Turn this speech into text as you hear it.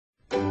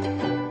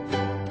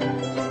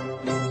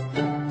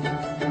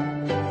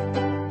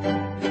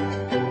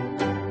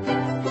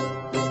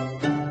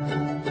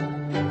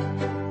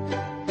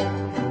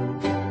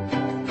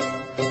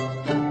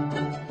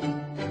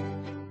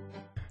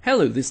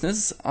Hello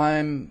listeners,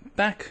 I'm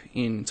back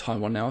in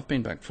Taiwan now. I've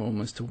been back for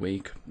almost a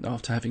week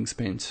after having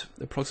spent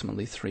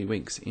approximately 3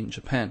 weeks in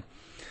Japan.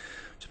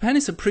 Japan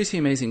is a pretty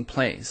amazing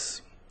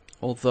place,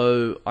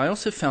 although I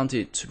also found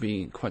it to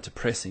be quite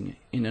depressing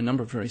in a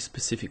number of very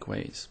specific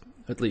ways,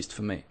 at least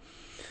for me.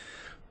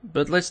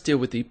 But let's deal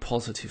with the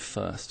positive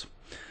first.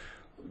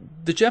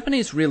 The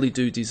Japanese really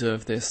do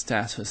deserve their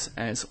status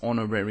as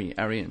Honorary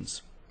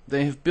Aryans.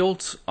 They have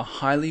built a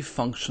highly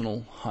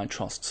functional,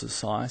 high-trust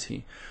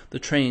society. The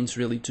trains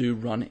really do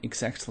run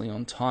exactly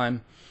on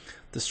time.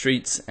 The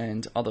streets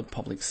and other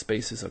public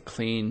spaces are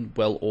clean,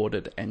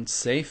 well-ordered and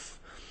safe.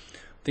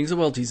 Things are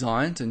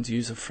well-designed and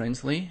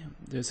user-friendly.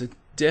 There's a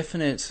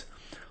definite,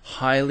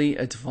 highly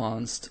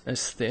advanced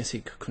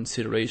aesthetic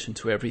consideration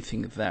to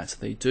everything that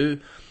they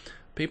do.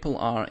 People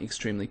are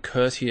extremely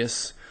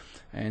courteous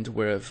and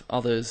aware of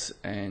others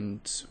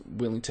and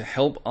willing to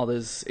help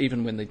others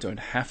even when they don't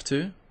have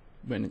to,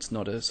 when it's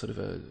not a sort of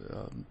a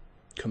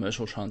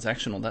commercial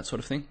transaction or that sort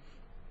of thing.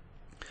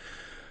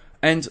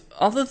 And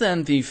other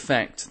than the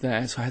fact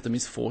that I had the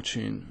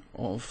misfortune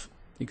of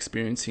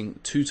experiencing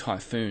 2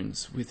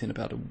 typhoons within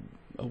about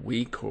a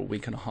week or a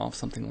week and a half,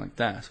 something like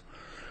that,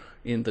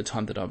 in the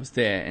time that I was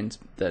there, and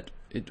that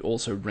it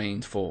also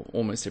rained for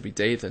almost every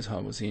day that I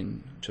was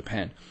in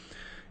Japan,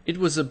 it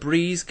was a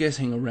breeze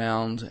getting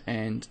around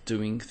and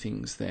doing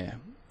things there,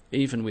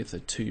 even with a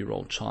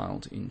 2-year-old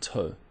child in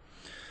tow.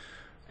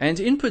 And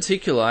in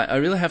particular, I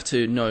really have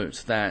to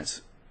note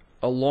that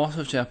a lot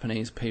of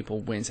Japanese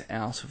people went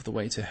out of the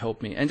way to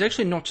help me. And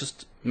actually not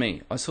just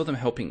me. I saw them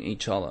helping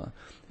each other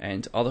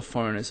and other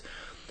foreigners.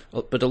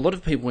 But a lot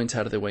of people went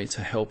out of their way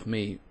to help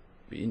me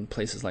in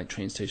places like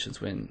train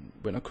stations when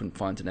I couldn't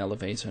find an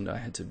elevator and I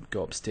had to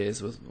go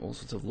upstairs with all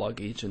sorts of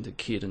luggage and a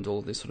kid and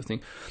all this sort of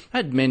thing. I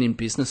had men in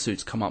business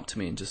suits come up to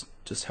me and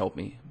just help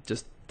me.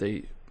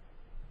 They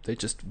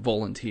just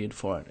volunteered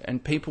for it.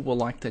 And people were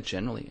like that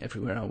generally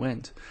everywhere I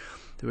went.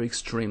 They were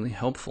extremely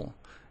helpful,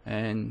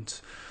 and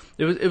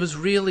it was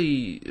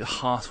really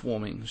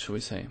heartwarming, shall we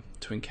say,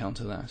 to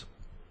encounter that.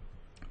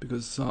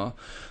 Because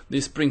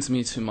this brings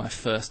me to my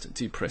first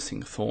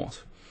depressing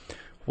thought.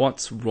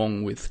 What's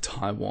wrong with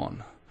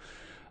Taiwan?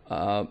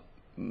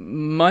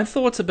 My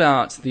thoughts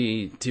about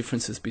the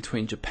differences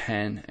between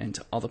Japan and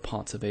other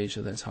parts of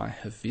Asia that I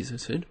have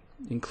visited,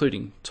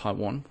 including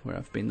Taiwan, where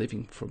I've been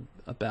living for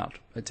about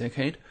a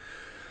decade,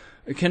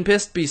 can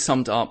best be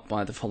summed up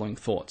by the following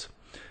thought.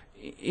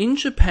 In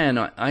Japan,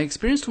 I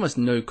experienced almost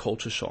no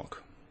culture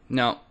shock.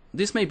 Now,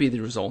 this may be the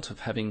result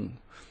of having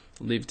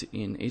lived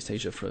in East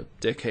Asia for a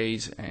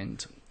decade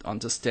and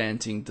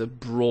understanding the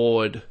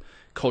broad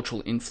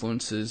cultural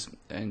influences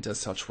and as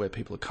such where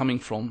people are coming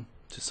from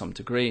to some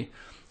degree.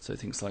 So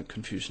things like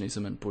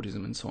Confucianism and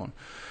Buddhism and so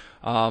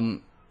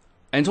on.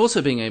 And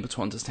also being able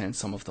to understand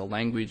some of the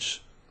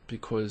language,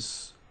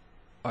 because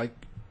I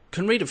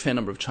can read a fair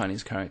number of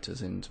Chinese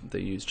characters, and they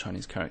use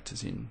Chinese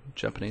characters in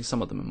Japanese.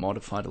 Some of them are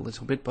modified a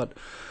little bit, but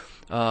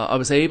I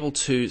was able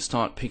to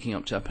start picking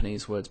up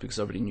Japanese words because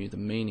I already knew the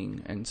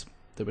meaning, and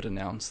they would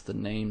announce the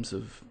names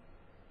of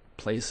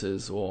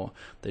places, or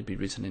they'd be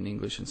written in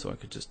English, and so I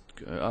could just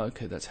go, oh,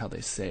 okay, that's how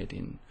they said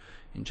in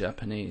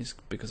Japanese,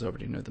 because I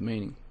already know the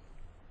meaning.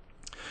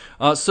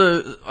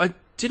 So I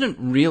didn't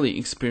really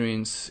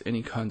experience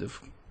any kind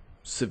of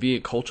severe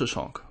culture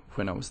shock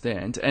when I was there,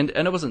 and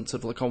I wasn't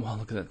sort of like, oh wow,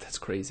 look at that, that's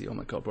crazy, oh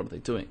my god, what are they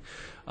doing?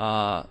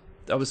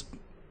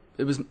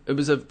 It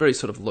was a very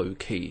sort of low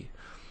key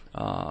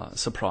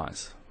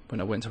surprise when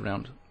I went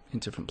around in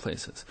different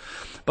places.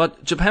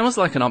 But Japan was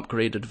like an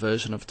upgraded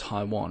version of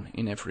Taiwan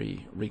in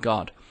every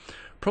regard.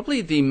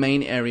 Probably the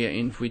main area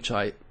in which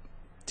I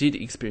did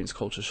experience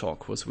culture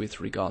shock was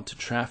with regard to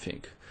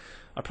traffic.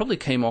 I probably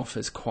came off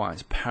as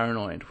quite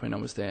paranoid when I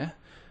was there,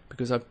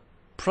 because I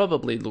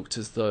probably looked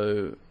as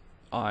though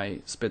I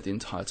spent the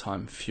entire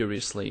time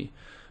furiously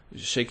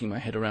shaking my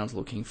head around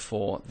looking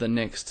for the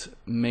next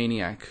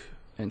maniac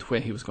and where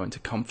he was going to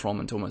come from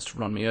and almost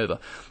run me over.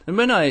 And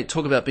when I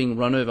talk about being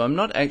run over, I'm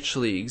not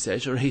actually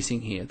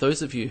exaggerating here.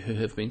 Those of you who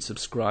have been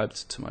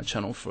subscribed to my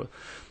channel for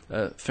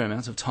a fair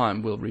amount of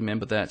time will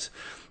remember that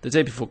the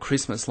day before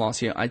Christmas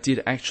last year, I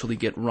did actually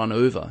get run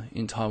over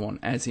in Taiwan,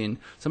 as in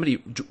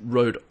somebody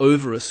rode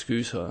over a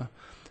scooter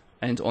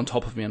and on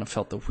top of me, and I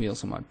felt the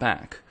wheels on my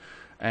back.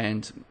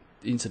 And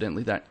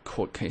incidentally, that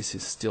court case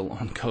is still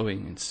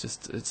ongoing. It's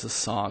a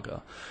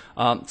saga.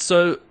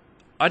 So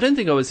I don't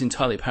think I was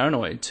entirely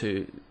paranoid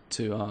to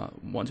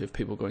wonder if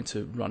people were going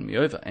to run me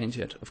over. And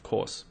yet, of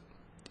course,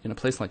 in a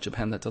place like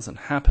Japan, that doesn't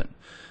happen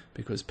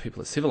because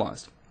people are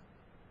civilized.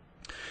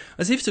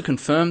 As if to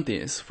confirm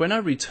this, when I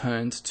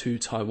returned to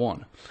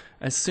Taiwan,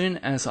 as soon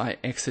as I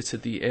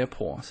exited the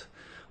airport,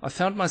 I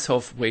found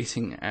myself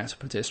waiting at a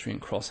pedestrian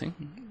crossing,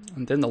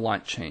 and then the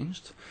light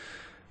changed,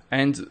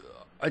 and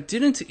I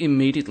didn't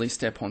immediately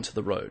step onto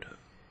the road,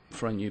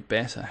 for I knew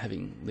better,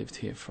 having lived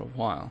here for a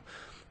while,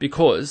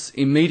 because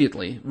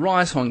immediately,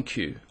 right on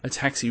cue, a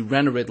taxi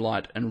ran a red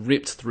light and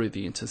ripped through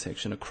the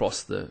intersection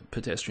across the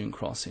pedestrian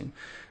crossing,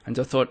 and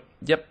I thought,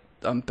 yep,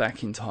 I'm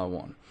back in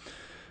Taiwan.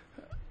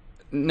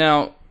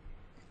 Now,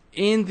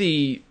 in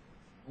the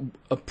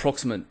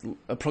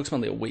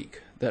approximately a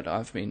week that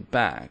I've been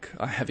back,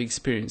 I have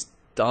experienced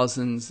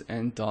dozens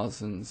and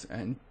dozens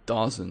and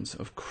dozens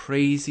of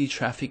crazy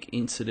traffic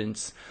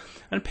incidents,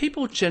 and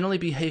people generally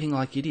behaving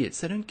like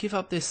idiots. They don't give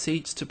up their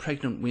seats to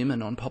pregnant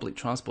women on public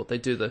transport. They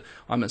do the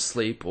 "I'm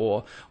asleep"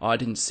 or "I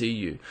didn't see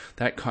you,"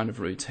 that kind of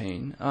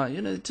routine.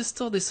 Just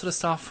all this sort of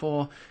stuff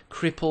for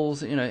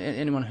cripples.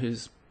 Anyone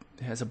who's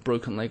has a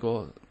broken leg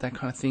or that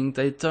kind of thing.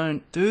 They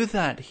don't do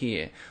that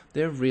here.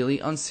 They're really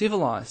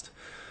uncivilized.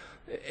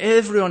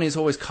 Everyone is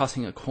always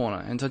cutting a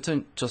corner, and I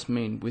don't just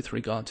mean with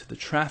regard to the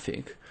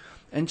traffic,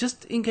 and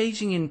just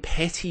engaging in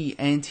petty,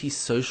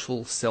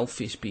 antisocial,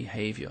 selfish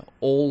behavior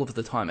all of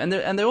the time. And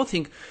they all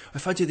think,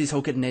 if I do this,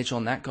 I'll get an edge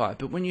on that guy.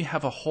 But when you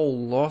have a whole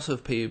lot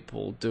of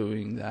people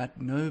doing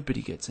that,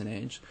 nobody gets an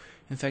edge.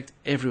 In fact,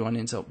 everyone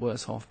ends up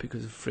worse off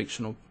because of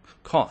frictional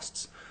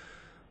costs.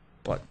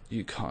 But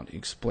you can't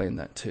explain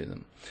that to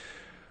them.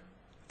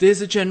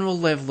 There's a general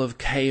level of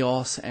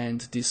chaos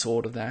and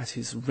disorder that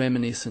is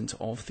reminiscent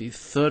of the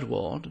third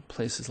world,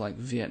 places like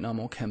Vietnam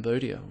or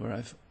Cambodia, where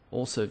I've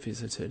also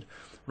visited,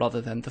 rather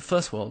than the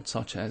first world,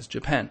 such as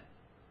Japan.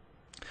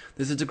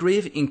 There's a degree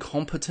of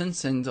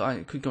incompetence, and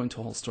I could go into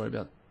a whole story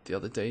about the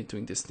other day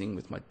doing this thing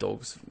with my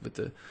dogs with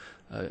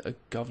a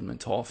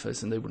government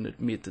office, and they wouldn't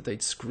admit that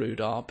they'd screwed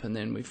up, and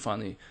then we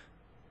finally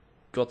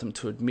got them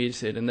to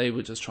admit it, and they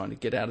were just trying to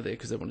get out of there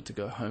because they wanted to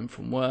go home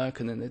from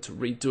work, and then they had to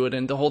redo it,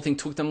 and the whole thing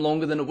took them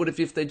longer than it would have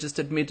if they just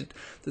admitted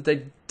that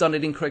they'd done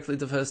it incorrectly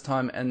the first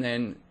time and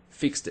then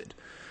fixed it.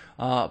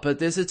 But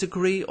there's a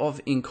degree of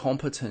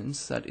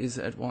incompetence that is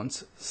at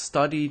once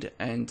studied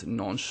and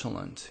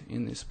nonchalant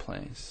in this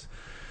place.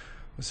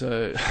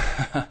 So,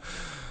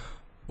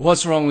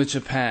 what's wrong with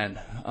Japan?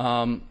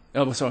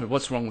 What's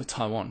wrong with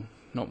Taiwan?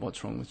 Not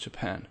what's wrong with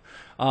Japan.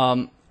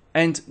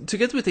 And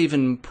together with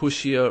even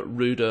pushier,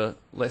 ruder,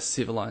 less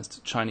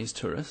civilized Chinese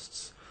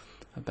tourists,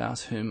 about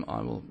whom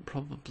I will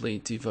probably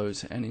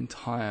devote an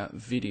entire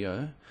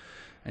video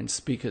and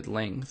speak at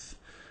length,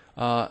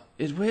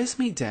 it wears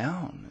me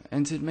down,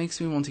 and it makes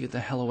me want to get the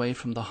hell away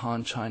from the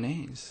Han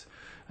Chinese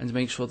and to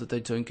make sure that they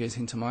don't get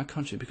into my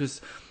country,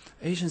 because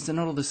Asians, they're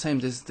not all the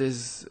same.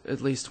 There's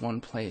at least one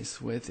place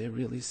where they're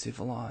really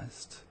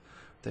civilized.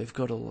 They've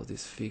got all of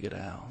this figured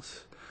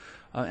out.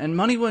 And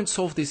money won't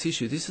solve this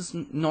issue. This is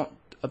not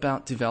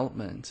about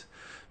development,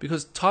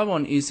 because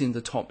Taiwan is in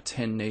the top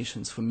 10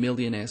 nations for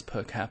millionaires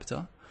per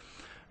capita,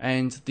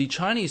 and the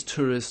Chinese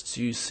tourists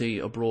you see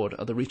abroad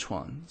are the rich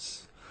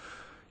ones.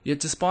 Yet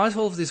despite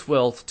all of this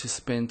wealth to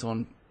spend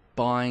on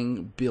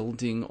buying,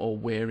 building, or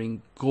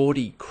wearing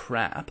gaudy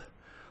crap,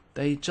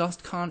 they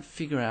just can't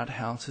figure out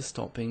how to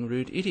stop being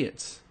rude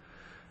idiots.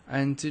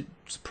 And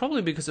it's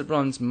probably because it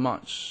runs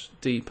much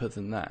deeper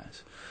than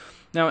that.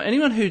 Now,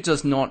 anyone who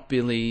does not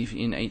believe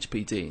in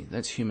HBD,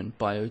 that's human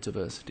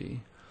biodiversity,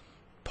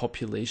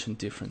 population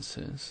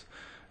differences,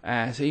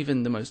 at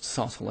even the most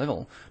subtle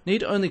level,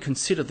 need only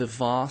consider the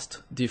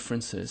vast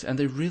differences, and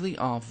there really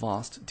are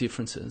vast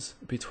differences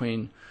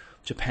between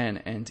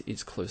Japan and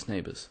its close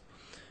neighbours.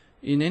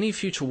 In any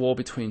future war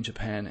between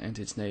Japan and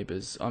its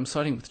neighbours, I'm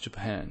siding with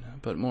Japan,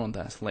 but more on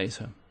that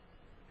later.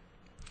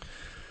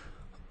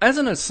 As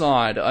an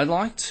aside, I'd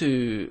like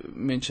to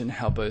mention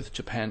how both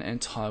Japan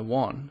and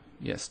Taiwan,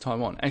 yes,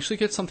 Taiwan, actually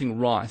get something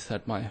right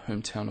that my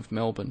hometown of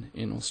Melbourne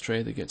in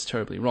Australia gets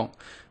terribly wrong.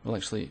 Well,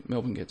 actually,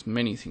 Melbourne gets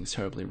many things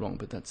terribly wrong,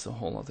 but that's a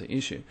whole other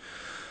issue.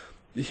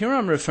 Here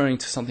I'm referring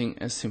to something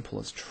as simple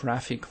as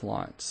traffic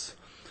lights.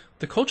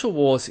 The culture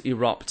wars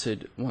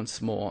erupted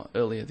once more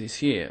earlier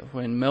this year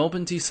when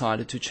Melbourne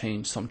decided to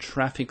change some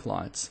traffic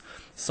lights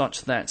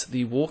such that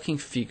the walking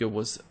figure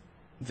was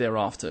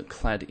thereafter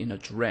clad in a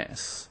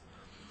dress.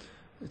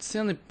 It's the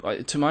only,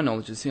 to my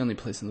knowledge, it's the only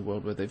place in the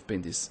world where they've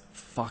been this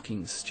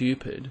fucking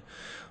stupid.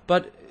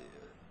 But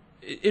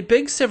it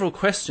begs several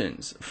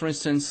questions. For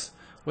instance,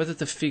 whether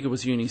the figure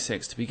was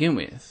unisex to begin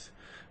with,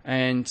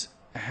 and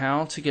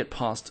how to get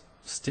past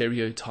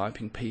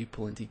stereotyping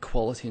people and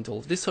equality and all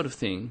of this sort of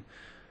thing,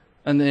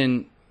 and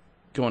then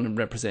go on and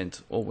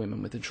represent all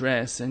women with a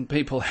dress. And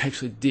people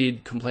actually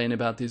did complain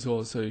about this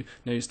also,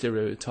 no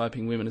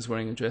stereotyping women as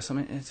wearing a dress. I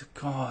mean, it's,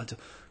 God,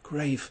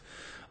 grief.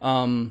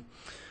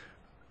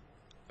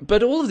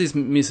 But all of this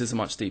misses a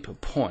much deeper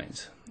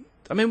point.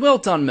 I mean, well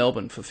done,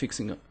 Melbourne, for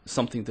fixing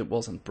something that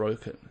wasn't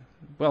broken.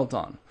 Well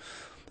done.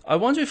 I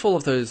wonder if all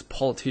of those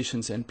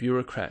politicians and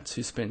bureaucrats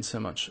who spend so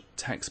much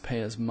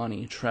taxpayers'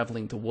 money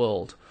travelling the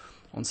world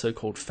on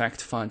so-called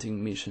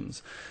fact-finding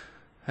missions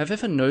have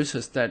ever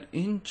noticed that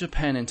in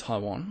Japan and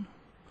Taiwan,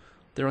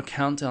 there are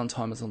countdown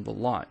timers on the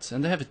lights,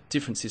 and they have a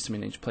different system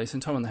in each place. In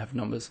Taiwan they have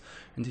numbers,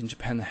 and in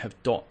Japan they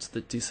have dots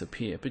that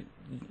disappear, but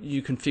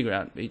you can figure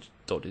out each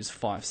dot is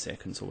 5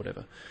 seconds or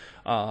whatever.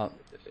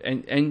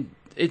 And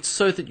it's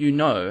so that you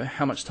know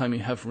how much time you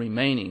have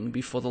remaining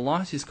before the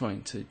light is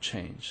going to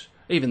change.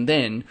 Even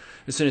then,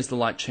 as soon as the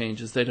light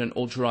changes, they don't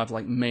all drive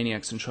like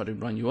maniacs and try to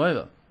run you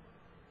over.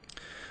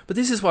 But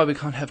this is why we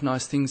can't have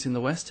nice things in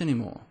the West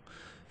anymore.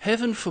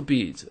 Heaven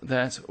forbid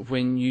that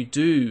when you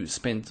do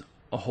spend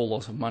a whole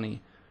lot of money,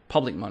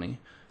 public money,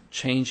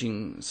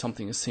 changing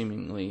something as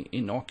seemingly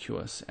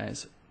innocuous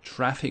as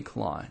traffic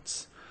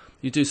lights.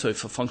 You do so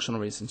for functional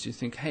reasons. You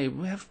think, hey,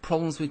 we have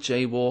problems with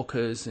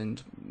jaywalkers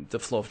and the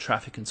flow of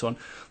traffic and so on.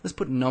 Let's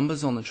put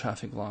numbers on the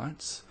traffic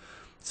lights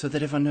so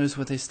that everyone knows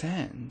where they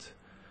stand.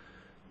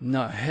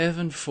 No,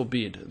 heaven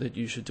forbid that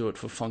you should do it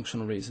for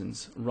functional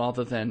reasons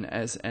rather than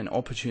as an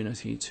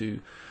opportunity to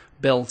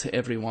belt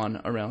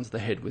everyone around the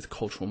head with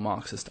cultural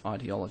Marxist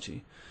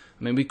ideology.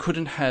 I mean, we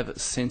couldn't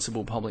have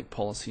sensible public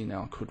policy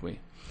now, could we?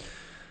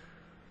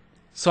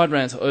 Side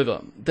rant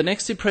over. The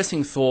next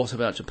depressing thought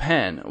about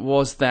Japan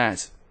was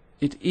that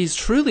it is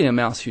truly a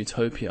mouse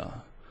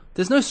utopia.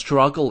 There's no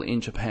struggle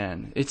in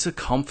Japan. It's a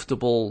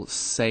comfortable,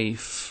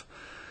 safe,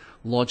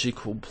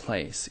 logical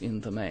place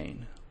in the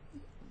main.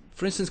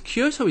 For instance,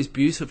 Kyoto is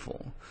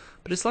beautiful,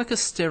 but it's like a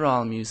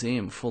sterile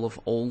museum full of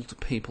old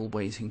people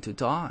waiting to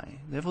die.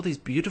 They have all these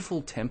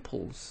beautiful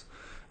temples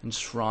and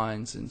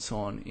shrines and so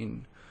on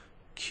in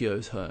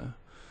Kyoto,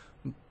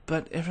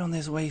 but everyone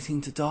there's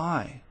waiting to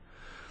die.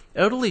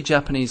 Elderly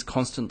Japanese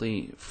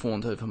constantly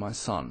fawned over my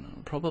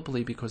son,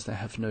 probably because they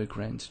have no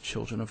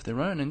grandchildren of their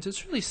own, and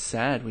it's really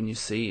sad when you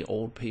see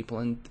old people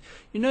and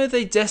you know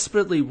they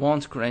desperately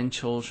want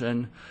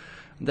grandchildren.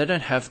 They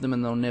don't have them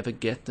and they'll never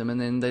get them, and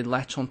then they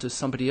latch onto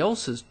somebody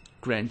else's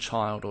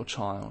grandchild or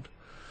child.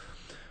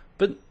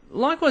 But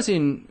likewise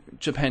in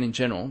Japan in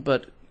general,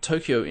 but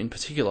Tokyo in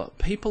particular,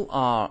 people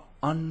are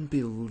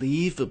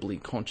unbelievably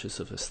conscious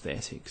of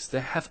aesthetics.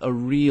 They have a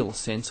real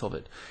sense of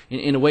it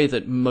in a way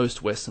that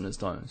most Westerners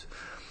don't.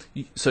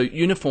 So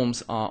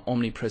uniforms are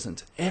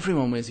omnipresent.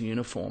 Everyone wears a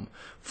uniform,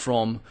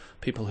 from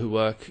people who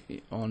work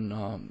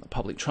on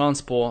public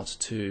transport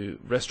to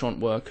restaurant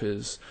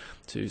workers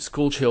to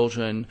school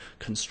children,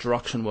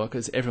 construction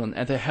workers, everyone.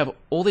 And they have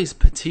all these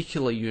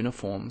particular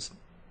uniforms.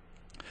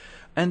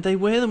 And they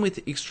wear them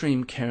with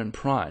extreme care and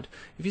pride.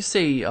 If you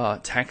see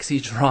taxi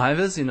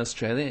drivers in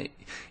Australia,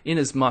 in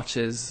as much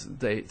as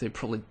they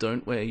probably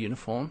don't wear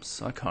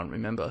uniforms, I can't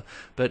remember,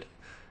 but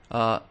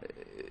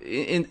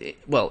in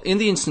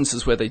the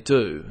instances where they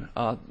do,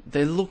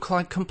 they look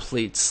like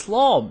complete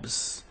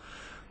slobs.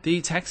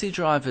 The taxi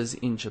drivers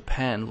in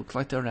Japan look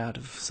like they're out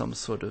of some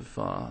sort of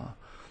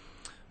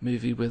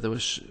movie where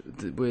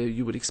where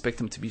you would expect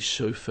them to be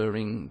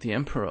chauffeuring the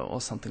emperor or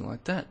something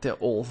like that. They're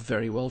all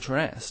very well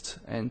dressed,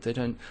 and they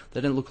don't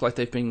look like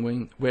they've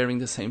been wearing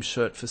the same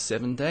shirt for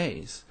 7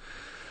 days.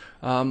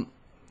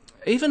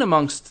 Even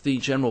amongst the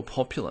general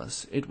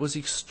populace, it was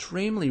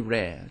extremely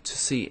rare to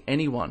see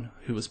anyone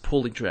who was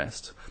poorly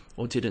dressed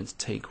or didn't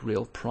take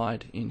real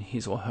pride in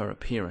his or her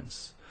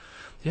appearance.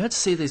 You had to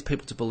see these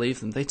people to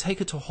believe them. They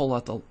take it to a whole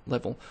other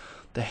level.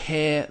 The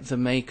hair, the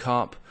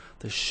makeup,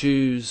 the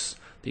shoes,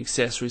 the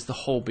accessories, the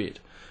whole bit.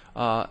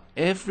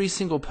 Every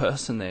single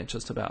person there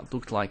just about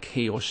looked like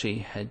he or she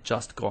had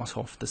just got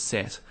off the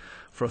set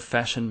for a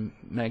fashion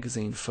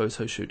magazine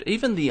photo shoot.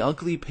 Even the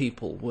ugly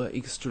people were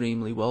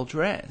extremely well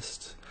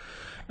dressed.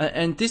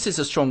 And this is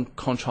a strong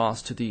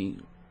contrast to the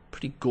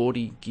pretty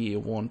gaudy gear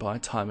worn by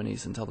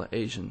Taiwanese and other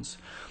Asians,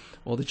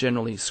 or the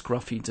generally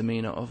scruffy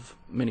demeanour of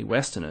many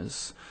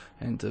Westerners,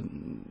 and the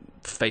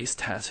face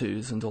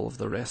tattoos and all of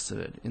the rest of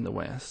it in the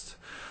West.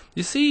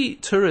 You see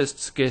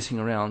tourists getting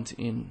around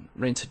in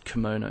rented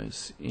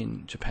kimonos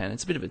in Japan.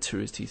 It's a bit of a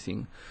touristy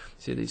thing. You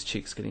see these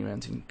chicks getting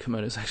around in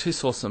kimonos. I actually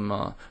saw some,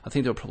 I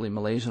think they were probably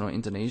Malaysian or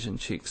Indonesian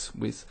chicks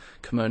with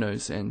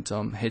kimonos and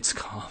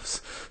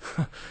headscarves.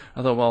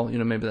 I thought, well,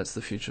 maybe that's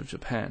the future of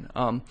Japan.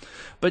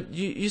 But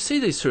you see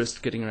these tourists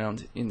getting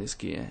around in this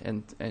gear,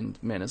 and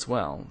men as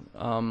well.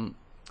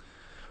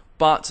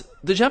 But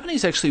the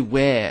Japanese actually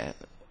wear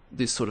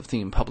this sort of thing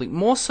in public,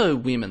 more so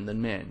women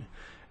than men.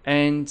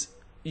 And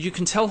you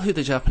can tell who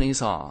the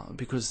Japanese are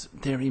because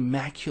they're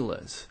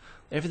immaculate.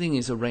 Everything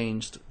is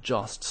arranged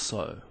just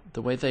so.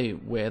 The way they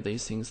wear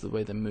these things, the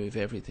way they move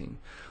everything,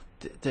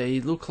 they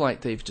look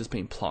like they've just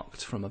been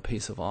plucked from a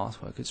piece of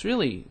artwork. It's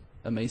really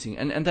amazing.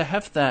 And they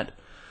have that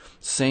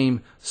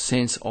same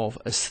sense of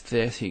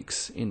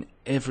aesthetics in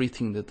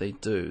everything that they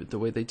do, the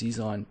way they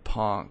design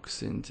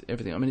parks and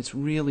everything. I mean, it's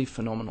really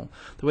phenomenal.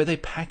 The way they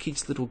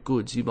package little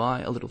goods. You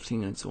buy a little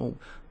thing and it's all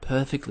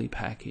perfectly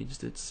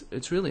packaged.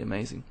 It's really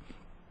amazing.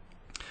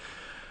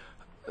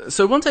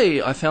 So one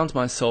day I found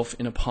myself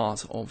in a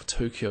part of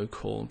Tokyo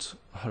called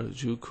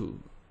Harajuku,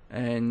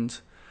 and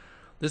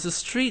there's a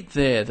street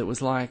there that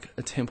was like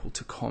a temple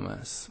to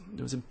commerce.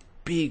 There was a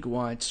big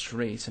wide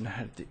street and it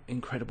had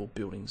incredible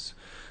buildings,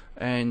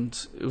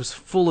 and it was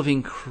full of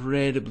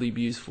incredibly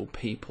beautiful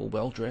people,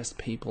 well-dressed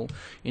people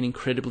in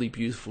incredibly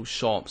beautiful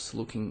shops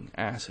looking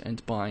at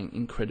and buying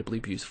incredibly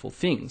beautiful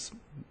things,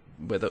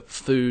 whether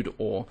food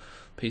or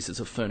pieces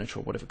of furniture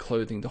or whatever,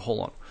 clothing, the whole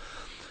lot.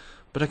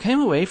 But I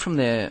came away from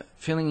there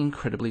feeling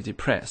incredibly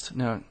depressed.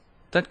 Now,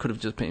 that could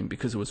have just been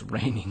because it was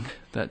raining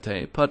that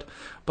day, but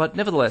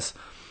nevertheless,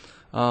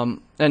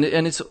 and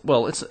it's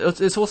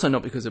also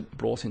not because it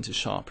brought into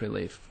sharp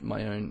relief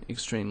my own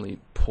extremely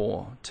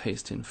poor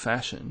taste in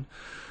fashion,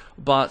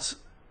 but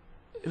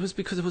it was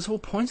because it was all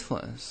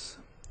pointless.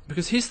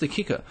 Because here's the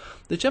kicker: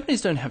 the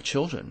Japanese don't have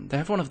children; they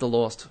have one of the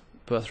lowest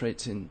birth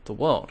rates in the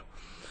world.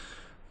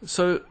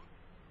 So,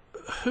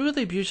 who are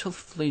they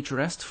beautifully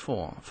dressed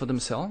for? For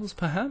themselves,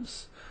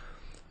 perhaps?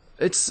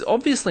 It's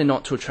obviously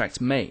not to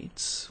attract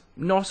mates,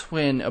 not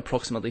when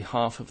approximately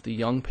half of the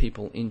young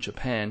people in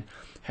Japan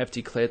have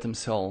declared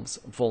themselves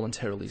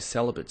voluntarily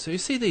celibate. So you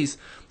see these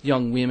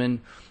young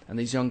women and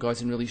these young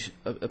guys in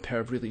a pair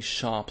of really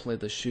sharp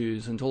leather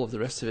shoes and all of the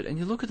rest of it, and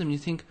you look at them and you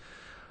think,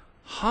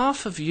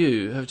 half of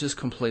you have just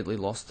completely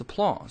lost the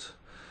plot.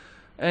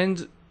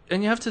 And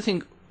you have to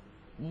think,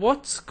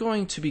 what's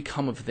going to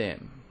become of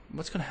them?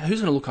 Who's going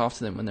to look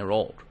after them when they're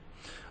old?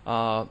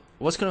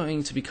 What's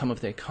going to become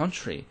of their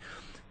country?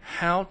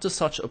 How does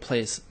such a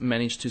place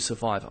manage to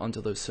survive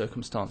under those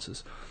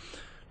circumstances?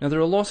 Now, there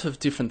are a lot of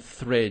different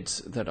threads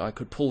that I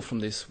could pull from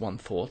this one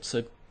thought,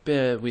 so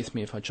bear with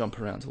me if I jump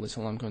around a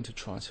little. I'm going to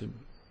try to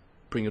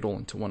bring it all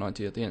into one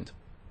idea at the end.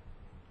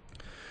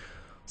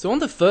 So on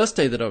the first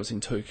day that I was in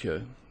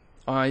Tokyo,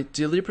 I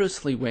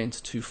deliberately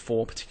went to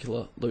 4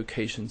 particular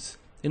locations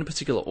in a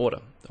particular order.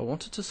 I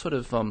wanted to sort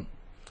of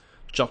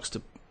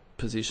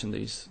juxtaposition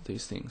these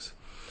things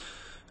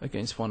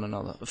against one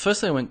another.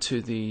 Firstly, I went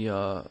to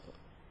the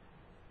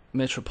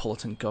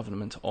metropolitan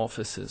government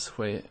offices,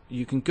 where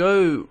you can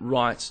go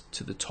right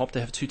to the top. They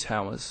have 2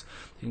 towers.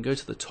 You can go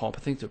to the top. I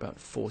think they're about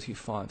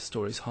 45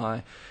 stories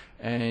high,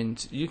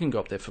 and you can go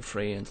up there for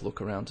free and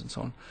look around and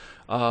so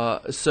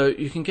on. So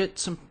you can get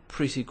some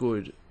pretty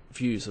good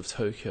views of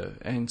Tokyo,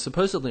 and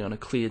supposedly on a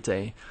clear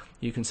day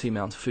you can see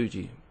Mount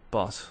Fuji,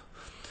 but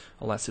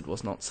alas, it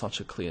was not such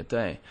a clear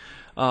day.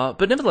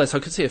 But nevertheless, I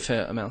could see a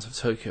fair amount of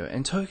Tokyo,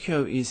 and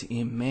Tokyo is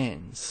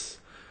immense.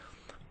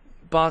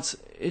 But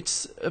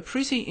it's a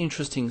pretty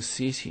interesting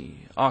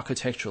city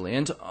architecturally,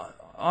 and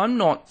I'm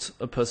not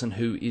a person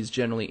who is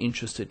generally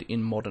interested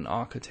in modern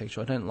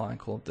architecture. I don't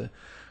like all of the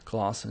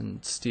glass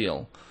and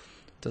steel.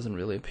 It doesn't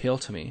really appeal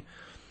to me.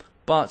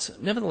 But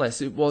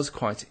nevertheless, it was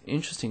quite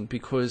interesting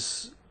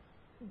because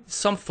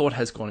some thought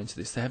has gone into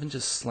this. They haven't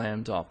just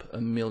slammed up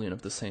a million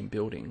of the same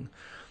building.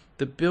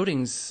 The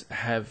buildings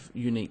have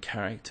unique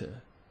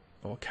character,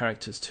 or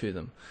characters to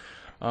them.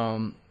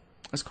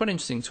 It's quite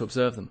interesting to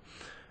observe them.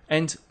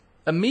 And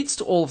amidst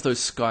all of those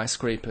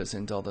skyscrapers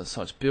and other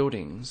such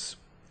buildings,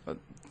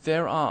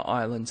 there are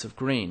islands of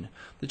green.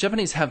 The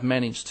Japanese have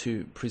managed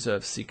to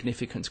preserve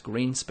significant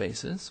green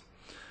spaces.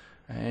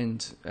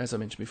 And as I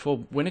mentioned before,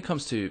 when it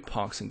comes to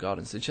parks and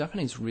gardens, the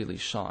Japanese really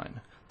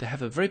shine. They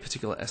have a very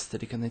particular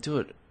aesthetic, and they do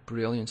it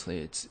brilliantly.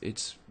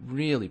 It's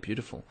really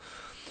beautiful.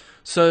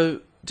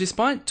 So,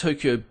 despite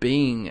Tokyo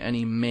being an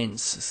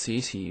immense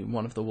city,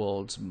 one of the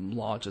world's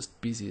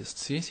largest, busiest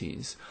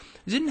cities,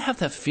 I didn't have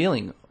that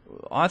feeling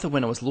either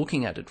when I was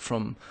looking at it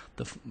from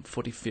the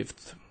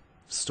 45th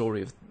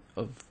story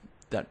of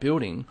that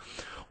building,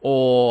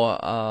 or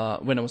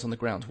when I was on the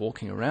ground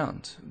walking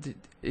around.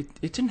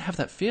 It didn't have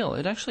that feel.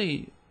 It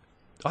actually,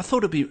 I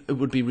thought it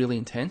would be really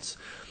intense.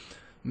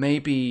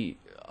 Maybe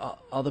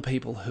other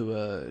people who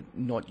are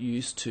not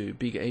used to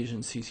big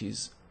Asian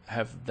cities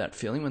have that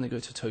feeling when they go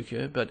to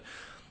Tokyo, but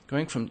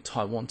going from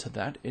Taiwan to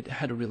that, it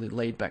had a really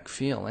laid-back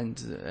feel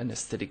and an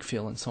aesthetic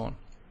feel and so on.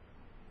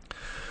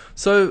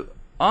 So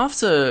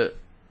after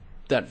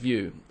that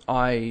view,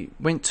 I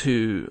went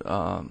to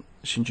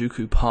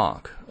Shinjuku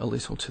Park, a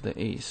little to the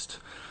east.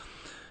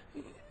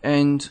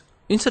 And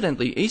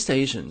incidentally, East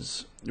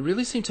Asians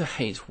really seem to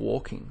hate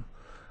walking.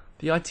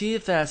 The idea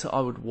that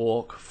I would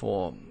walk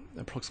for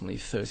approximately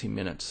 30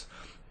 minutes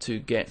to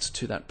get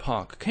to that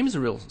park came as a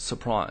real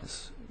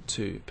surprise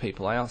to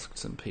people. I asked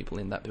some people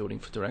in that building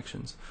for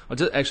directions. I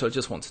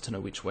just wanted to know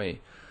which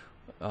way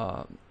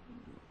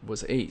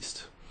was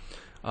east,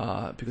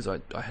 because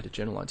I had a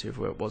general idea of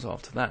where it was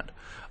after that.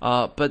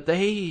 But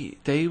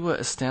they were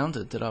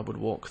astounded that I would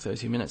walk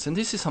 30 minutes. And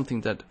this is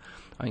something that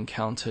I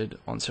encountered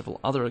on several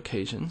other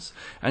occasions,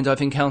 and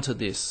I've encountered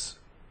this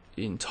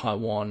in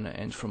Taiwan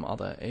and from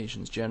other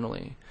Asians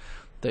generally.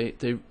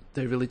 They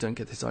really don't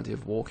get this idea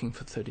of walking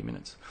for 30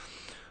 minutes.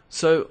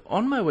 So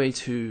on my way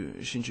to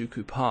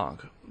Shinjuku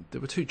Park,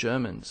 there were 2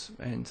 Germans,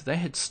 and they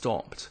had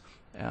stopped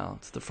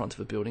out the front of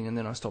a building, and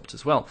then I stopped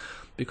as well,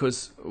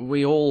 because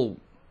we all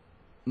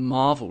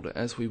marveled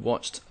as we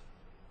watched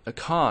a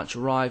car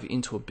drive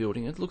into a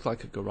building. It looked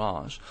like a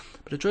garage,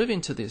 but it drove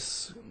into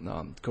this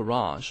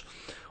garage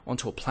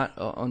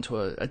onto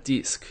a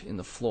disc in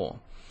the floor,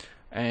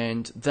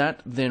 and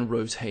that then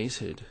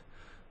rotated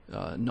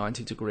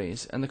 90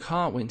 degrees, and the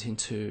car went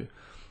into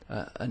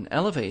an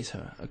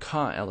elevator, a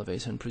car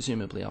elevator, and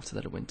presumably after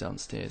that it went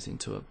downstairs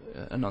into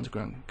an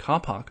underground car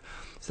park.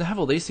 So they have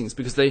all these things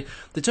because they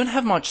don't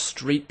have much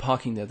street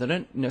parking there. They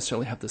don't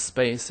necessarily have the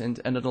space, and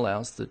it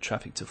allows the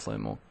traffic to flow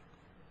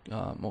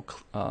more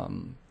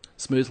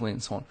smoothly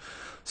and so on.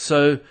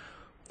 So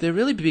they're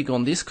really big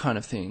on this kind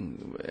of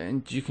thing,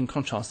 and you can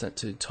contrast that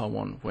to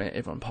Taiwan, where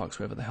everyone parks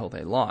wherever the hell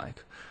they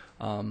like.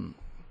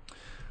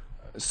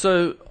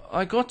 So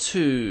I got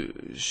to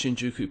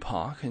Shinjuku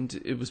Park, and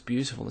it was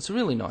beautiful. It's a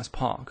really nice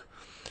park.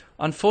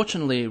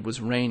 Unfortunately, it was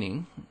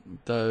raining,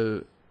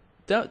 though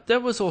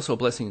that was also a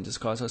blessing in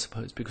disguise, I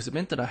suppose, because it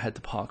meant that I had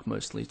the park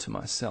mostly to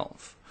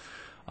myself.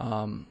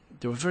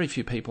 There were very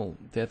few people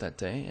there that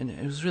day, and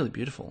it was really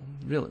beautiful.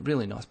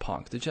 Really nice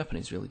park. The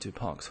Japanese really do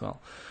parks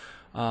well.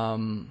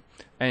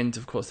 And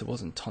of course there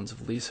wasn't tons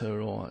of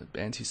litter or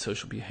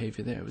antisocial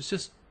behavior there.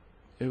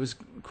 It was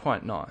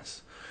quite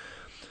nice.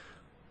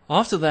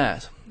 After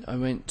that, I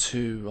went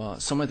to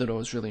somewhere that I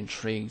was really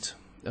intrigued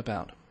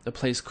about, a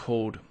place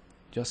called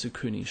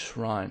Yasukuni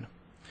Shrine.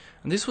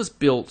 And this was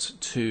built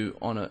to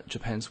honor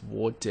Japan's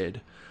war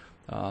dead.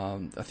 I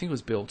think it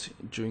was built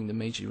during the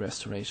Meiji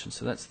Restoration,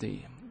 so that's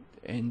the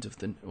end of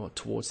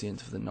towards the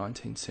end of the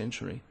 19th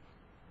century.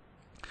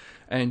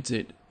 And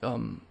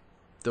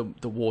the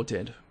war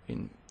dead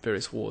in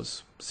various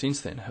wars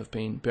since then have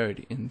been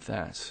buried in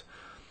that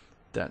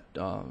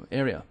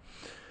area.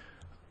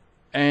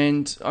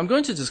 And I'm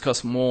going to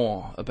discuss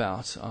more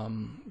about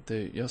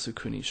the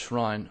Yasukuni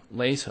Shrine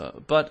later,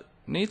 but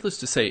needless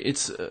to say,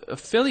 it's a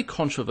fairly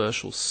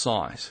controversial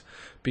site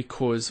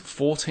because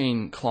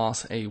 14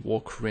 Class A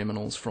war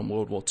criminals from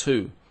World War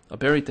II are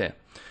buried there,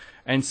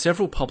 and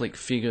several public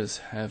figures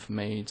have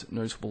made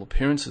notable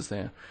appearances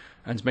there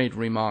and made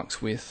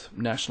remarks with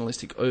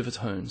nationalistic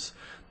overtones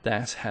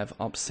that have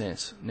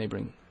upset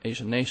neighboring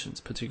Asian nations,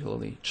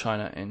 particularly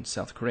China and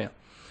South Korea.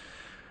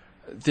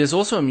 There's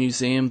also a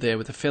museum there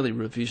with a fairly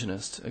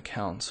revisionist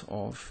account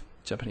of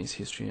Japanese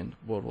history in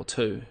World War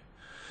II.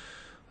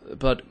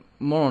 But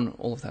more on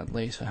all of that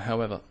later.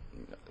 However,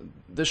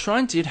 the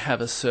shrine did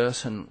have a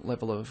certain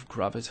level of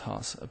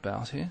gravitas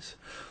about it.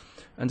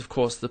 And of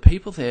course, the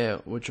people there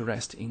were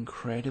dressed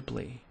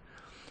incredibly.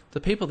 The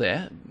people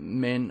there,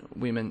 men,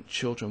 women,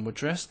 children, were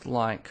dressed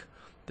like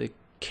the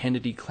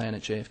Kennedy clan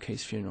at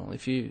JFK's funeral.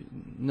 If you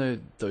know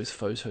those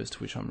photos to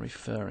which I'm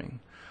referring,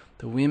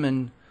 the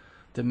women,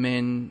 the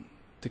men,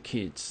 the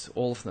kids,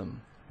 all of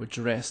them were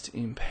dressed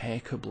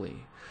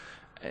impeccably.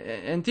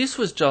 And this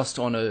was just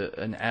on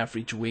an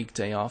average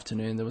weekday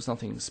afternoon. There was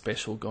nothing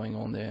special going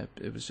on there.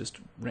 It was just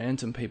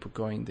random people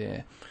going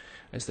there,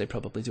 as they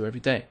probably do every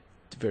day,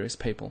 to various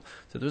people.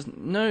 So there was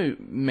no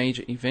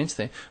major events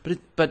there.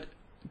 But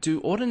do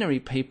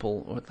ordinary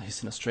people, or at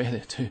least in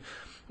Australia, do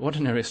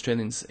ordinary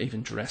Australians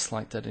even dress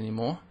like that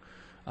anymore?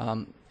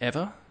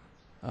 Ever?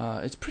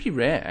 It's pretty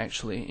rare,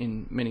 actually,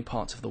 in many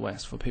parts of the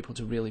West for people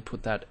to really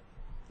put that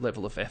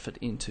level of effort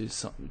into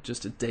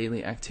just a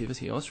daily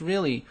activity. I was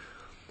really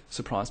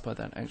surprised by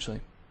that,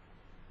 actually.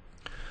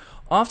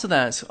 After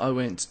that, I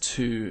went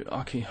to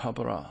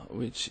Akihabara,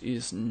 which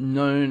is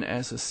known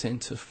as a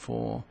center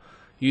for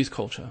youth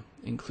culture,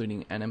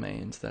 including anime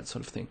and that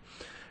sort of thing.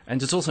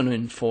 And it's also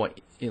known for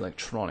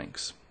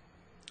electronics.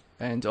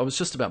 And I was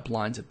just about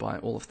blinded by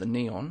all of the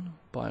neon,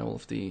 by all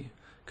of the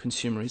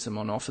consumerism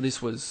on offer. This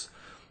was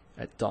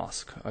at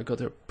dusk. I got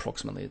there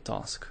approximately at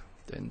dusk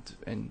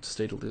and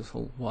stayed a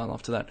little while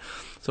after that.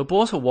 So I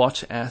bought a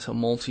watch at a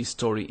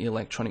multi-story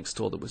electronics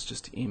store that was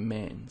just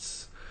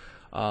immense.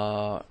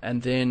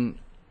 And then,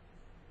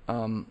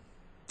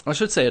 I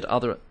should say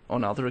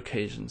on other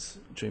occasions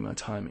during my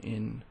time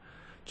in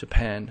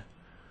Japan,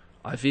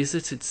 I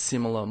visited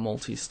similar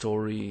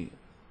multi-story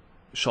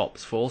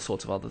shops for all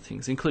sorts of other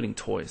things, including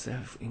toys. They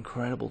have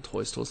incredible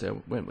toy stores there. I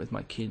went with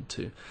my kid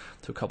to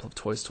a couple of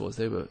toy stores.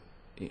 They were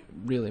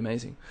really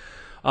amazing.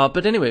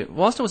 But anyway,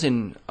 whilst I was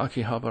in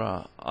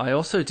Akihabara, I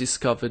also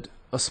discovered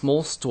a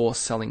small store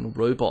selling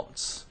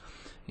robots,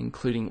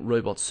 including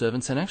robot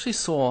servants, and actually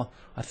saw,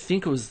 I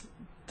think it was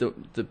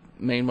the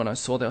main one I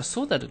saw there. I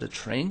saw that at a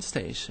train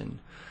station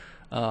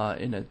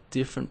in a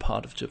different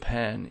part of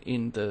Japan,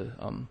 in the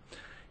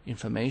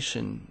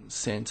information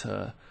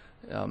center,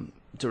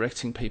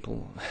 directing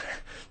people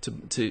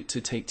to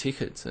take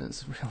tickets. And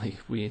it's really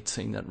weird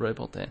seeing that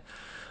robot there.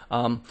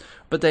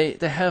 But they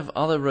have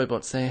other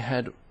robots. They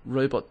had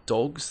robot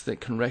dogs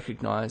that can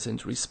recognize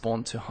and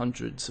respond to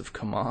hundreds of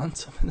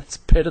commands. I mean, that's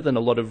better than a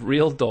lot of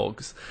real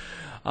dogs.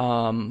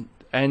 And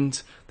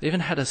they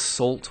even had a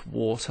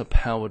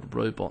saltwater-powered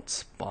robot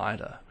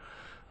spider,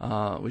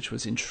 which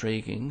was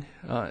intriguing.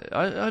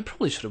 I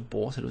probably should have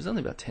bought it. It was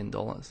only about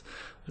 $10.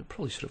 I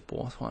probably should have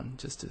bought one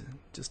just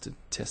to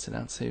test it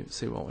out,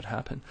 see what would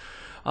happen.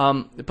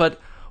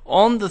 But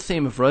on the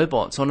theme of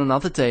robots, on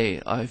another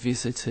day, I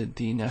visited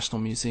the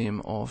National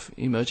Museum of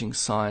Emerging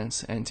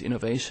Science and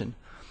Innovation,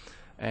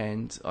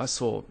 and I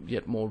saw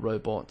yet more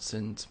robots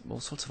and all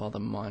sorts of other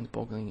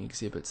mind-boggling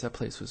exhibits. That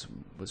place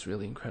was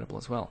really incredible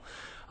as well.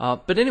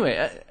 But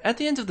anyway, at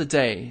the end of the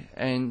day,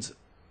 and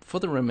for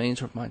the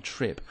remainder of my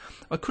trip,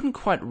 I couldn't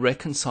quite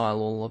reconcile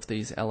all of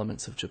these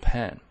elements of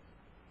Japan.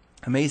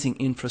 Amazing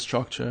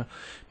infrastructure,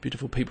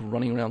 beautiful people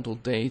running around all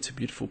day to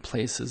beautiful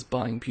places,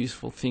 buying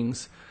beautiful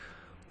things.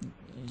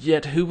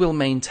 Yet who will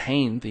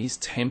maintain these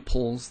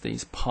temples,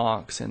 these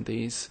parks, and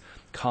these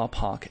car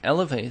park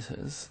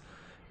elevators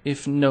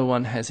if no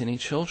one has any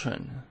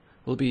children?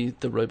 Will it be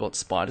the robot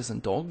spiders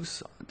and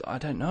dogs? I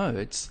don't know.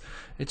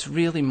 It's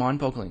really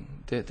mind-boggling.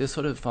 They're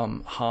sort of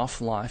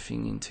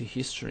half-lifing into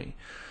history.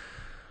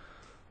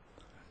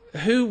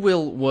 Who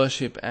will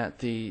worship at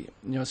the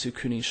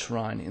Yasukuni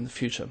Shrine in the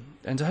future?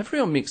 And I have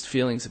real mixed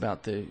feelings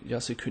about the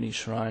Yasukuni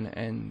Shrine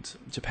and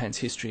Japan's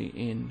history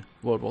in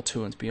World War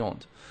II and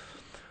beyond.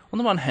 On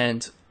the one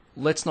hand,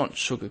 let's not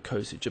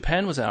sugarcoat it.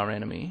 Japan was our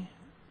enemy,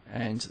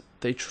 and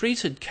they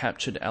treated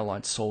captured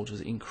Allied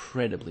soldiers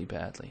incredibly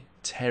badly,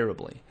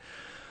 terribly.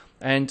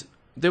 And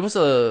there was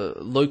a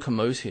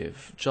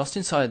locomotive just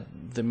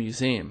inside the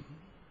museum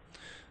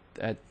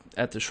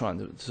at the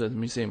shrine, so the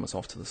museum was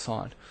off to the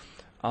side.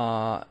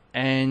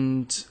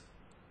 And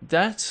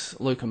that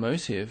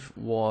locomotive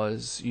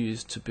was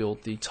used to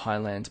build the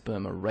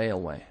Thailand-Burma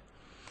Railway.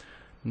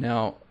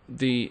 Now,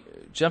 the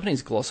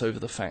Japanese gloss over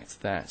the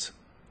fact that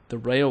the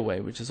railway,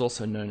 which is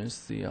also known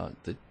as the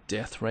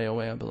Death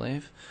Railway, I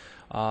believe,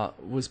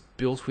 was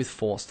built with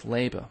forced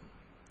labour.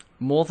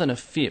 More than a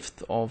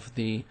fifth of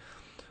the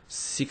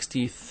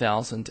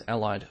 60,000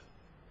 Allied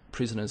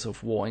prisoners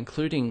of war,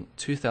 including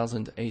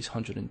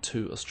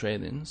 2,802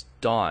 Australians,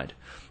 died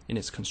in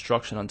its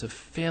construction under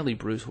fairly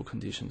brutal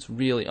conditions.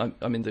 Really,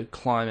 I mean, the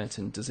climate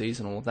and disease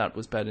and all of that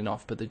was bad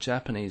enough, but the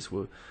Japanese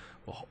were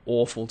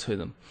awful to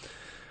them.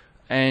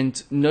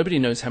 And nobody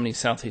knows how many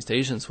Southeast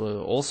Asians were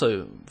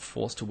also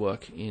forced to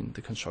work in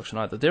the construction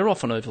either. They're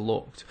often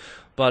overlooked,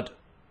 but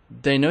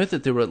they know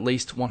that there were at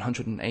least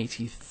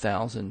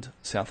 180,000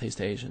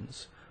 Southeast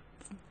Asians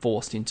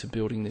forced into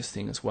building this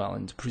thing as well,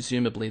 and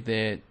presumably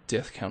their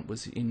death count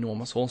was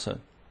enormous also.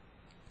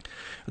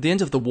 At the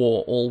end of the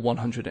war, all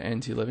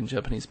 111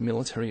 Japanese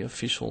military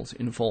officials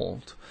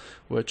involved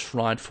were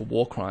tried for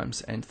war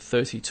crimes, and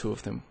 32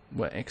 of them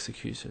were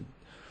executed.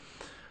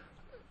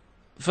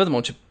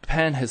 Furthermore,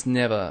 Japan has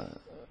never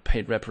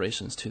paid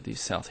reparations to these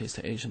Southeast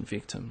Asian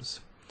victims.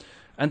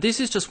 And this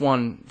is just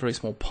one very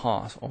small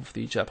part of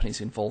the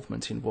Japanese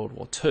involvement in World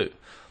War II.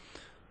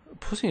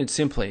 Putting it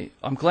simply,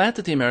 I'm glad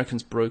that the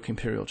Americans broke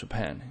Imperial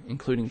Japan,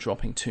 including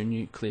dropping 2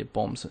 nuclear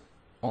bombs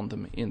on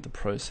them in the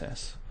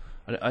process.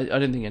 I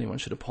don't think anyone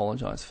should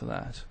apologize for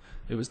that.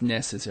 It was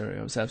necessary.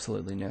 It was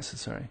absolutely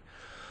necessary.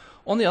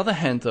 On the other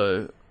hand,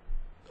 though,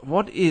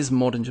 what is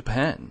modern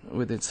Japan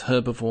with its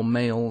herbivore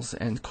males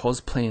and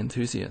cosplay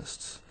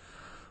enthusiasts?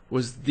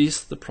 Was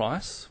this the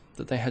price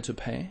that they had to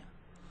pay?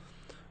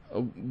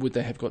 Or would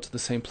they have got to the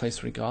same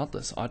place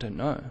regardless? I don't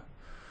know.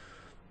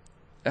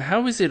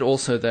 How is it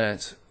also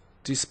that,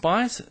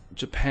 despite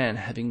Japan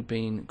having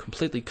been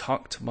completely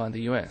cucked by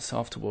the US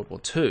after World War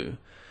II,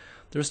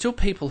 there are still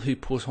people who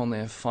put on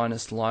their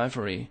finest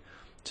livery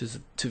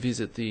to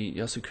visit the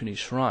Yasukuni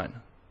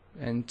Shrine,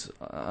 and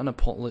they're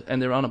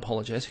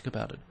unapologetic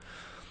about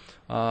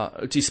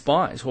it,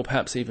 despite, or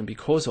perhaps even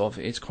because of,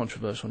 its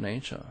controversial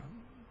nature.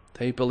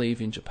 They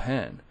believe in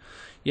Japan.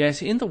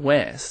 Yet in the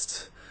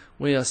West,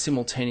 we are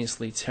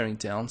simultaneously tearing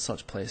down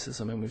such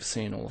places. I mean, we've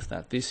seen all of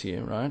that this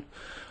year, right?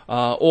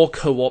 Or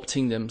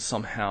co-opting them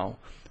somehow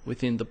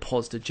within the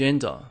POSD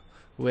agenda,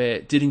 where,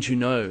 didn't you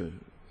know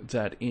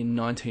that in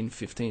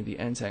 1915 the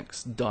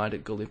Anzacs died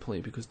at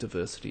Gallipoli because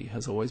diversity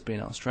has always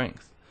been our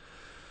strength?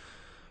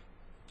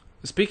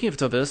 Speaking of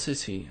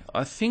diversity,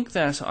 I think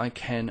that I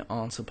can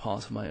answer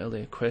part of my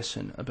earlier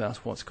question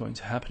about what's going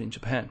to happen in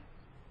Japan.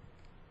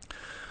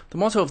 The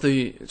motto of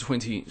the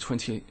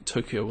 2020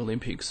 Tokyo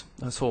Olympics,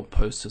 I saw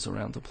posters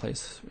around the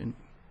place in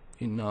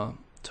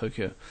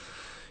Tokyo,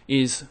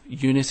 is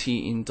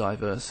unity in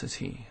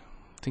diversity.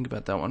 Think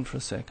about that one for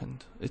a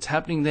second. It's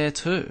happening there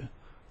too.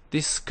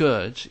 This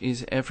scourge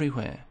is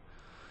everywhere.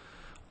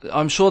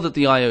 I'm sure that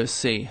the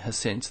IOC has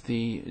sent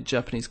the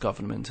Japanese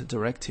government a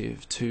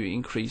directive to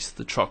increase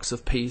the trucks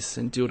of peace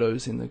and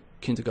dildos in the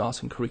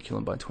kindergarten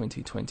curriculum by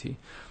 2020.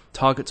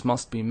 Targets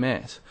must be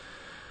met.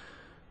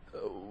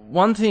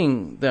 One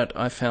thing that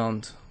I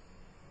found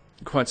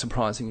quite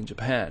surprising in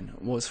Japan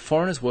was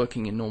foreigners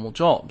working in normal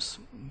jobs.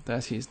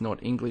 That is,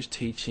 not English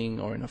teaching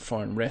or in a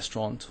foreign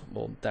restaurant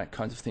or that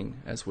kind of thing,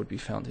 as would be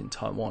found in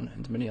Taiwan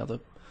and many other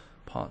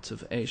parts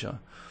of Asia.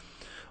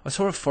 I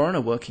saw a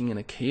foreigner working in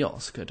a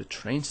kiosk at a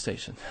train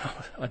station.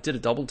 I did a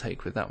double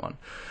take with that one.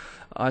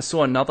 I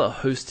saw another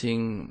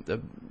hosting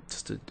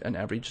an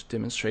average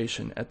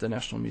demonstration at the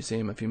National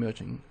Museum of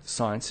Emerging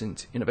Science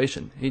and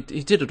Innovation. He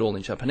did it all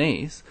in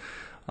Japanese,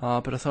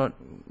 but I thought,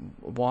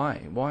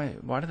 why?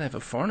 Why do they have a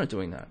foreigner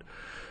doing that?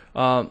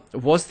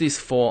 Was this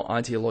for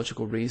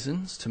ideological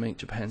reasons, to make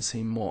Japan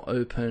seem more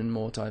open,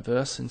 more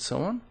diverse, and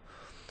so on?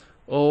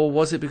 Or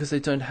was it because they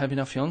don't have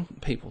enough young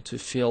people to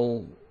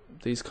fill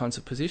these kinds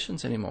of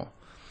positions anymore?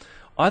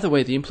 Either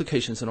way, the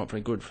implications are not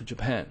very good for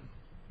Japan.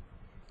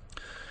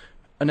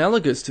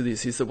 Analogous to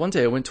this is that one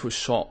day I went to a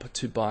shop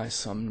to buy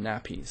some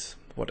nappies,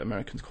 what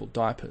Americans call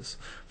diapers,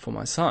 for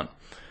my son.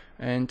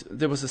 And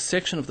there was a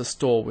section of the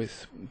store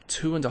with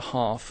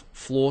 2.5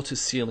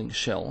 floor-to-ceiling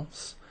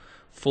shelves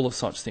full of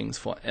such things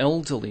for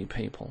elderly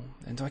people.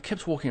 And I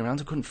kept walking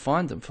around, I couldn't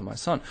find them for my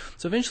son.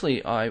 So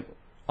eventually I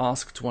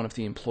asked one of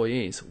the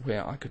employees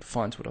where I could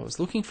find what I was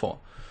looking for.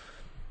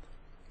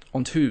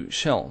 On 2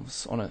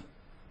 shelves, on a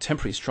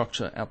temporary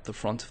structure out the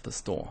front of the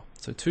store.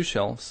 So 2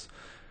 shelves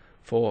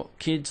for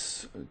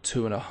kids,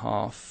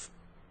 2.5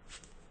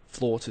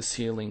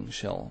 floor-to-ceiling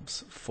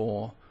shelves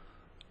for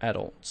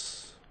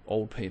adults,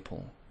 old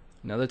people.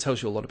 Now that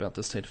tells you a lot about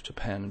the state of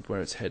Japan and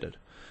where it's headed,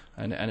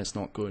 and it's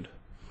not good.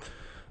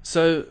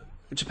 So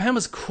Japan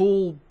was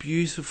cool,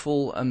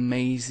 beautiful,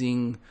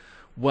 amazing,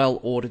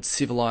 well-ordered,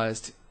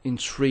 civilized,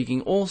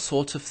 intriguing, all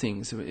sorts of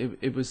things.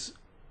 It was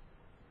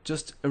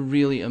just a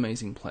really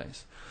amazing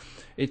place.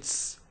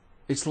 It's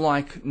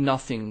like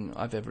nothing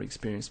I've ever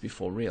experienced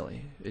before,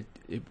 really.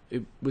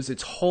 It was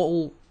its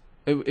whole...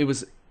 It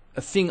was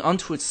a thing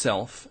unto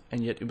itself,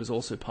 and yet it was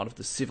also part of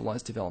the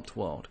civilized, developed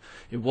world.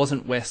 It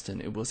wasn't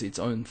Western, it was its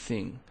own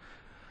thing.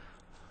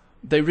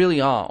 They really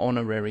are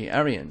honorary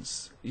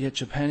Aryans, yet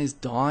Japan is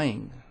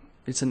dying.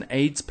 It's an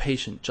AIDS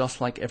patient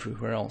just like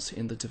everywhere else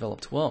in the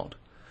developed world.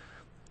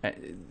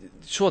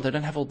 Sure, they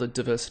don't have all the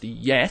diversity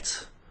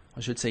yet,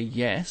 I should say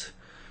yet,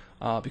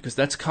 because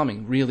that's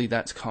coming, really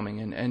that's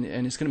coming, and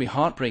it's going to be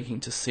heartbreaking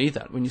to see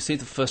that. When you see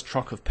the first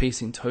truck of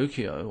peace in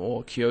Tokyo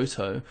or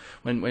Kyoto,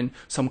 when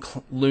some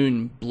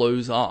loon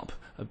blows up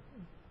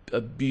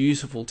a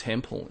beautiful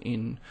temple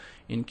in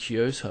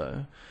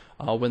Kyoto,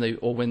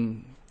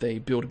 when they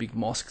build a big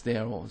mosque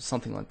there or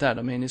something like that.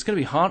 I mean, it's going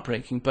to be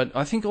heartbreaking, but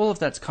I think all of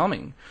that's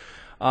coming.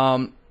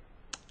 And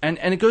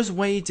it goes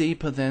way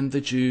deeper than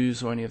the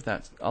Jews or any of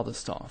that other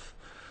stuff.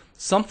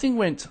 Something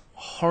went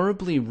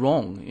horribly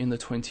wrong in the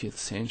 20th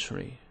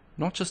century,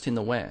 not just in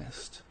the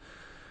West.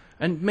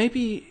 And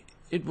maybe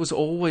it was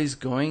always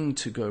going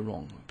to go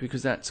wrong,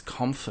 because that's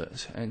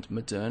comfort and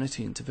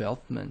modernity and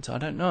development. I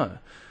don't know.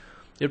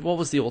 Yet what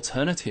was the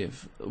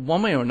alternative?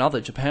 One way or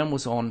another, Japan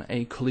was on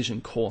a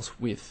collision course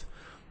with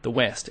the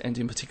West, and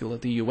in particular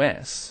the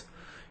US,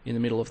 in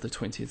the middle of the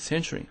 20th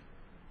century.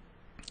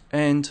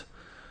 And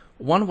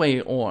one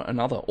way or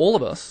another, all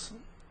of us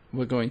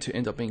were going to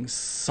end up being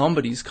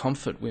somebody's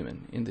comfort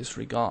women in this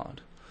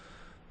regard.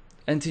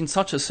 And in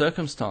such a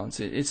circumstance,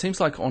 it seems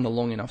like on a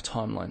long enough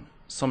timeline,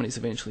 somebody's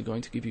eventually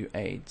going to give you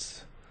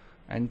AIDS.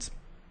 And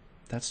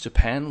that's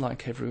Japan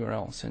like everywhere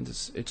else, and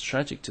it's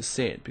tragic to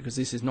see it, because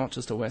this is not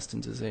just a Western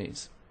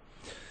disease.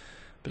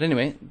 But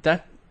anyway,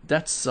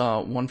 that's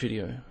one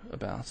video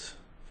about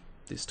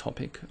this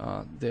topic.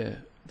 There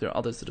are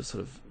others that are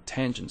sort of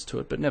tangents to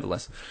it, but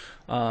nevertheless,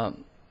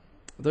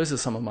 those are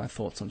some of my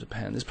thoughts on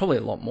Japan. There's probably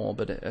a lot more,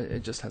 but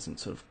it just hasn't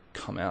sort of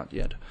come out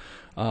yet.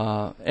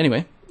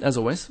 Anyway, as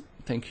always,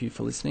 thank you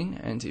for listening,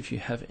 and if you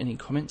have any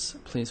comments,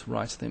 please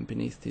write them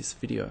beneath this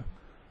video.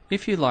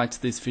 If you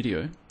liked this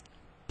video,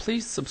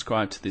 please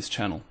subscribe to this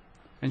channel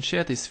and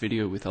share this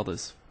video with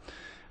others.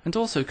 And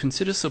also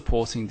consider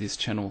supporting this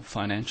channel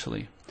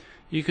financially.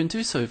 You can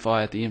do so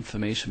via the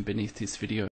information beneath this video.